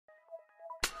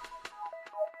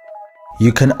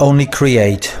You can only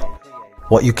create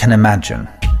what you can imagine.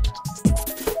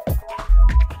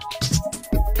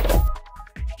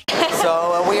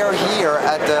 So we are here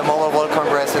at the Mobile World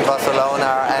Congress in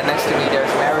Barcelona, and next to me there's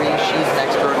Mary. She's an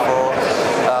expert for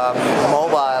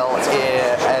mobile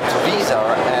at Visa,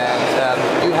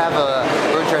 and you have a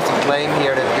very interesting claim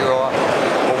here that you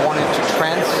wanted to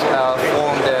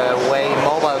transform the way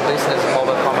mobile business and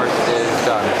mobile commerce is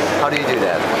done. How do you do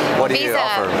that? What do you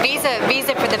offer?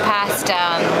 Visa for the past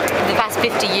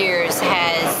 50 years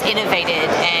has innovated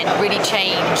and really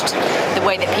changed the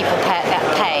way that people pay.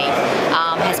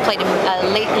 Has played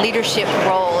a leadership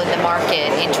role in the market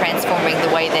in transforming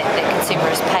the way that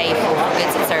consumers pay for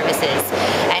goods and services.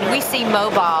 And we see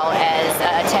mobile as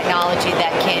a technology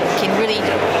that can really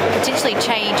potentially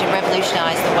change and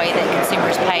revolutionize the way that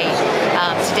consumers pay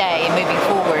today and moving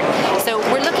forward. So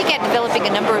we're looking at developing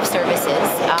a number of services.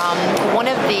 One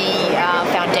of the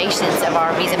foundations of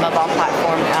our Visa mobile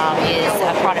platform is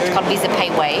a product called Visa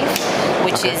Pay Wave,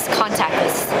 which is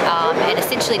contactless, and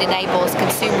essentially it enables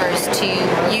consumers to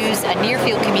use a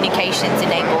near-field communications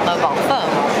enabled mobile phone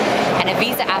and a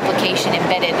Visa application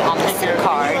embedded on the SIM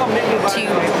card to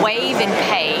waive and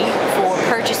pay for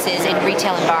purchases in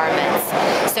retail environments.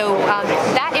 So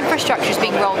that infrastructure is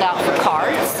being rolled out for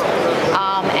cards,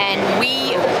 and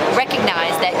we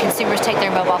recognize that consumers take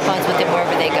their mobile phones with them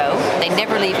wherever they go. They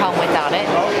never leave home without it.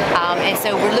 And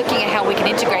so we're looking at how we can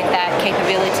integrate that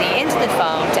capability into the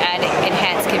phone to add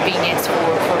enhanced convenience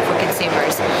for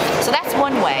consumers. So that's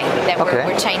one way that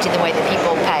we're changing the way that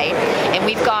people pay. And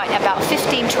we've got about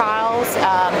 15 trials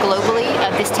globally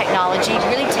of this technology,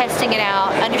 really testing it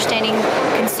out, understanding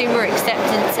consumer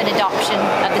acceptance and adoption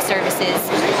of the services,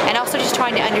 and also just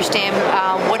trying to understand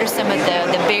what are some of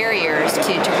the barriers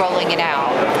to rolling it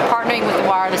out. Partnering with the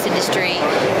wireless industry,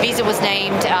 Visa was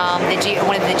named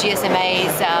one of the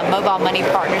GSMA's mobile money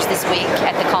partners this week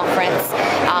at the conference.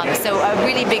 So a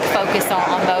really big focus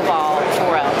on mobile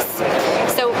for us.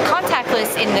 So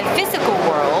contactless in the physical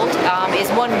world is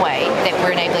one way that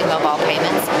we're enabling mobile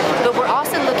payments, but we're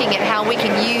also looking at how we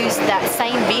can use that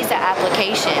same Visa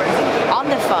application on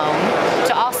the phone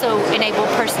to also enable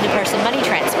person-to-person money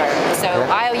transfer. So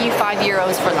I owe you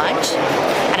 €5 for lunch,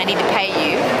 and I need to pay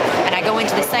you, and I go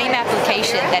into the same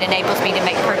application that enables me to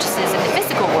make purchases in the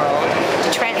physical world to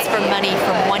transfer money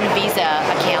from one Visa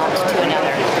account to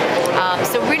another.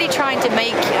 So really trying to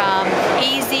make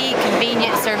easy,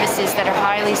 convenient services that are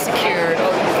highly secure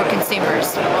for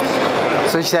consumers.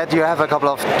 So you said you have a couple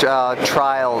of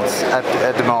trials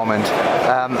at the moment.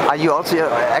 Are you also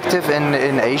active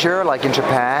in Asia, like in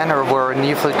Japan, or were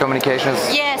near-field communications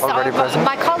already present?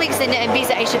 My colleagues in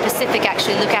Visa Asia Pacific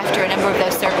actually look after a number of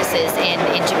those services in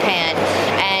Japan.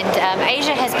 And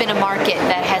Asia has been a market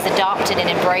that has adopted and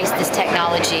embraced this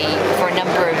technology for a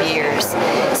number of years.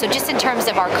 So just in terms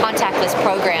of our contactless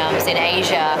programs in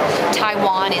Asia,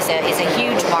 Taiwan is a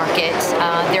huge market.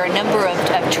 There are a number of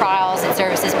trials and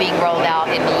services being rolled out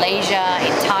in Malaysia,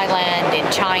 in Thailand, in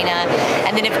China,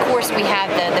 and then of course we have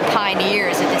the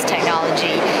pioneers of this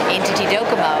technology, NTT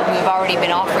Docomo, who have already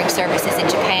been offering services in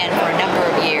Japan for a number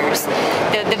of years.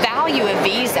 The value of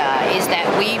Visa is that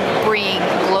we bring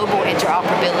global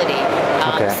interoperability.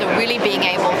 So really being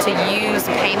able to use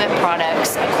payment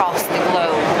products across the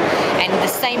globe. And the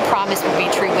same promise will be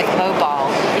true with mobile.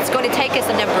 It's going to take us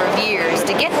a number of years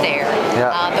to get there,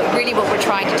 but really what we're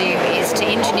trying to do is to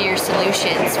engineer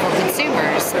solutions for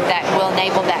consumers that will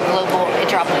enable that global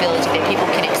interoperability that people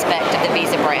can expect of the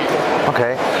Visa brand.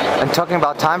 Okay, and talking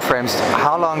about timeframes,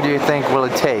 how long do you think will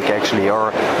it take actually?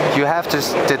 Or you have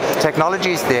the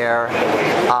technology is there,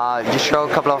 you show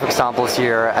a couple of examples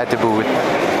here at the booth,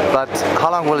 but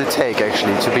how long will it take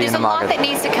actually to be in the market? There's a lot that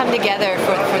needs to come together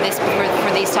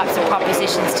for these types of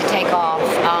propositions to take off.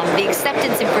 The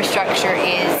acceptance infrastructure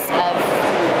is of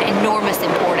enormous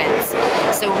importance.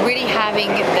 So really having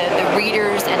the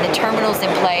readers and the terminals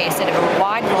in place at a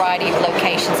wide variety of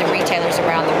locations and retailers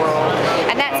around the world.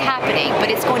 And that's happening, but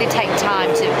it's going to take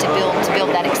time to build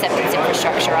that acceptance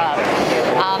infrastructure up.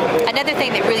 Another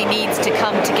thing that really needs to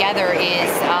come together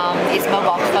is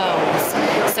mobile phones.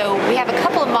 So we have a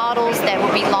couple of models that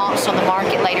will be launched on the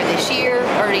market later this year,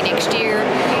 early next year,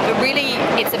 but really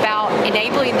it's about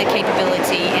enabling the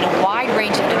capability in a wide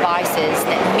range of devices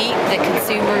that meet the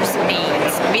consumer's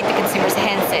needs, meet the consumer's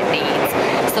handset needs,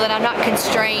 so that I'm not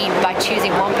constrained by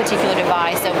choosing one particular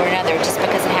device over another just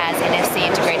because it has NFC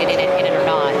integrated in it or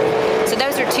not. So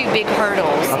those are two big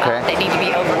hurdles that need to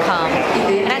be overcome.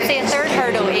 And I'd say a third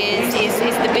hurdle is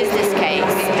the business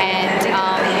case and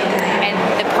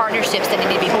the partnerships that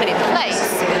need to be put in place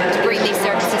to bring these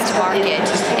services to market.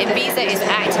 And Visa is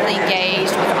actively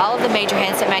engaged with all of the major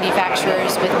handset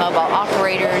manufacturers, with mobile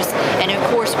operators, and of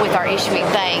course with our issuing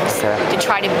banks to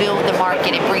try to build the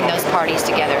market and bring those parties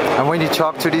together. And when you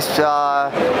talk to these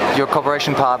your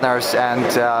cooperation partners and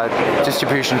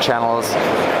distribution channels,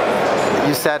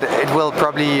 you said it will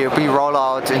probably be rolled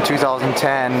out in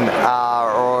 2010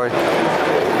 or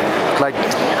like,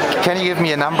 can you give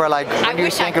me a number? Like, when do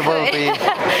you think it will be?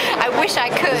 I wish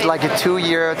I could. Is it like a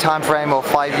 2-year time frame or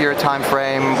 5-year time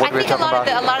frame? What we're talking about?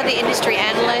 A lot of the industry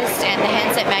analysts and the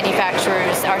handset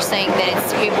manufacturers are saying that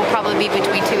it will probably be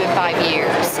between 2 and 5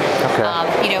 years. Okay.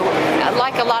 You know,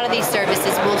 like a lot of these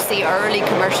services, we'll see early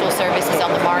commercial services on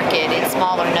the market in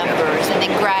smaller numbers, and then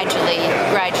gradually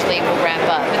will ramp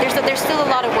up. But there's still a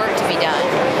lot of work to be done.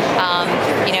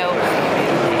 You know,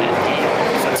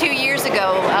 2 years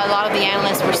ago, a lot of the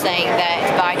analysts were saying that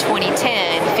by 2010,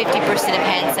 50% of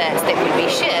handsets that would be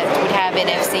shipped would have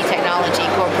NFC technology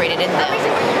incorporated in them.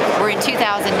 We're in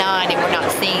 2009 and we're not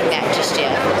seeing that just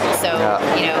yet. So,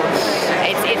 you know,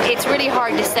 it's really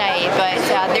hard to say, but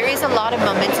there is a lot of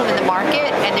momentum in the market,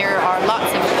 and there are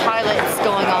lots of pilots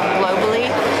going on globally,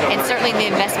 and certainly the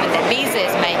investment that Visa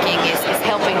is making is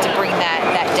helping to bring that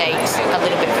date a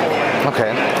little bit forward.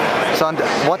 Okay. So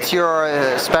what's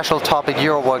your special topic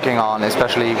you're working on,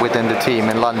 especially within the team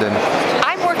in London?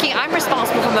 I'm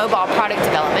responsible for mobile product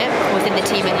development within the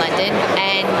team in London,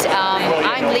 and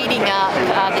I'm leading up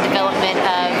the development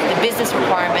of the business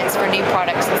requirements for new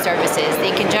products and services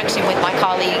in conjunction with my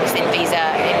colleagues in Visa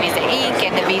Inc.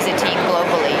 and the Visa team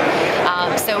globally.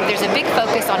 So there's a big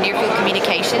focus on near-field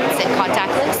communications and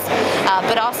contactless,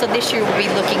 but also this year we'll be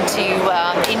looking to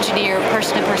engineer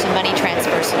person-to-person money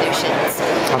transfer solutions.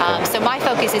 So my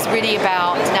focus is really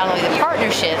about not only the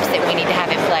partnerships that we need to have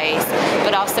in place,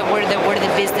 but also what are the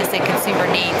business and consumer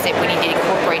needs that we need to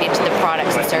incorporate into the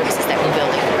products and services that we're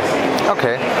building.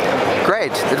 Okay,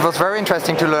 great. It was very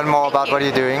interesting to learn more about what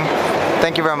you're doing.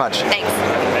 Thank you very much. Thanks.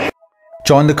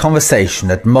 Join the conversation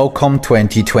at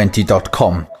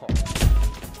mocom2020.com.